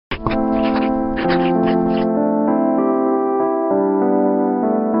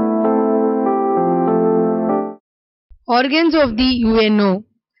Organs of the UNO.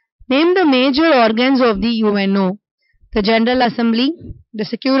 Name the major organs of the UNO. The General Assembly, the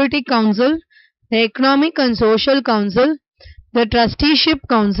Security Council, the Economic and Social Council, the Trusteeship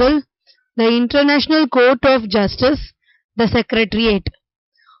Council, the International Court of Justice, the Secretariat.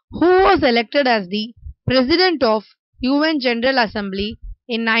 Who was elected as the President of UN General Assembly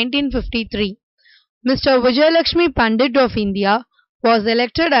in 1953? Mr. Vijayalakshmi Pandit of India was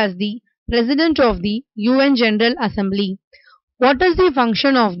elected as the President of the UN General Assembly. What is the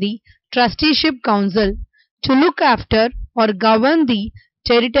function of the Trusteeship Council? To look after or govern the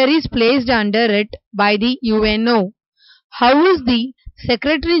territories placed under it by the UNO. How is the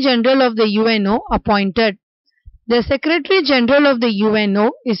Secretary General of the UNO appointed? The Secretary General of the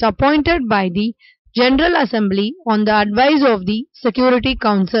UNO is appointed by the General Assembly on the advice of the Security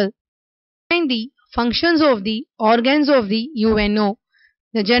Council. Find the functions of the organs of the UNO.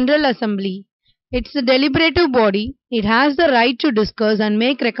 The General Assembly. It's a deliberative body. It has the right to discuss and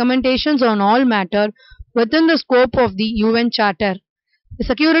make recommendations on all matter within the scope of the UN Charter. The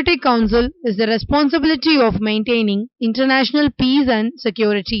Security Council is the responsibility of maintaining international peace and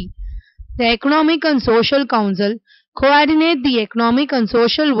security. The Economic and Social Council coordinate the economic and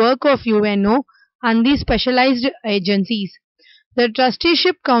social work of UNO and the specialized agencies. The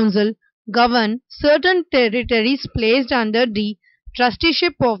Trusteeship Council govern certain territories placed under the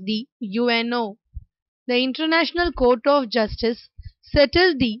trusteeship of the UNO. The International Court of Justice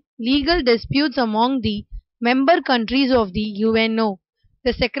settles the legal disputes among the member countries of the UNO.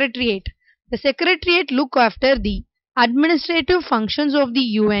 The Secretariat. The Secretariat look after the administrative functions of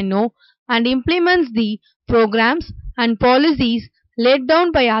the UNO and implements the programs and policies laid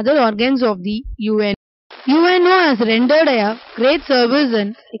down by other organs of the UN. UNO has rendered a great service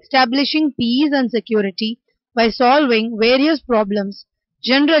in establishing peace and security by solving various problems,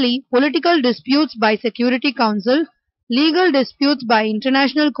 generally political disputes by Security Council, legal disputes by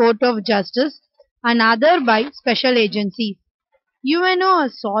International Court of Justice, and other by special agencies. UNO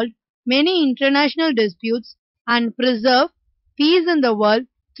has solved many international disputes and preserved peace in the world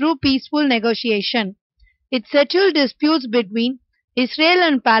through peaceful negotiation. It settled disputes between Israel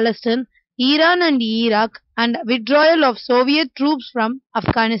and Palestine, Iran and Iraq, and withdrawal of Soviet troops from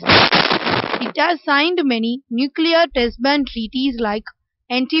Afghanistan. It has signed many nuclear test ban treaties like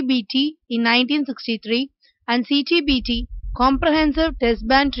NTBT in 1963 and CTBT Comprehensive Test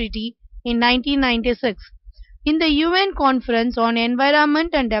Ban Treaty in 1996. In the UN Conference on Environment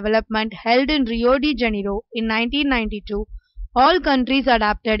and Development held in Rio de Janeiro in 1992, all countries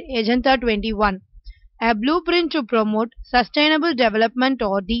adopted Agenda 21, a blueprint to promote sustainable development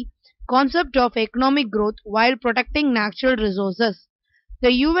or the concept of economic growth while protecting natural resources.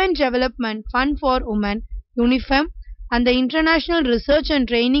 The UN Development Fund for Women, UNIFEM, and the International Research and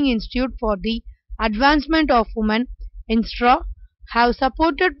Training Institute for the Advancement of Women, INSTRA, have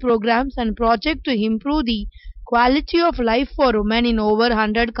supported programs and projects to improve the quality of life for women in over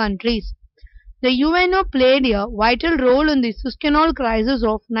 100 countries. The UNO played a vital role in the Suez Canal crisis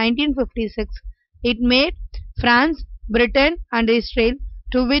of 1956. It made France, Britain, and Israel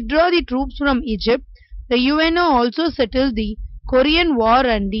to withdraw the troops from Egypt. The UNO also settled the Korean War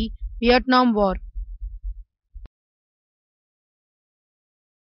and the Vietnam War.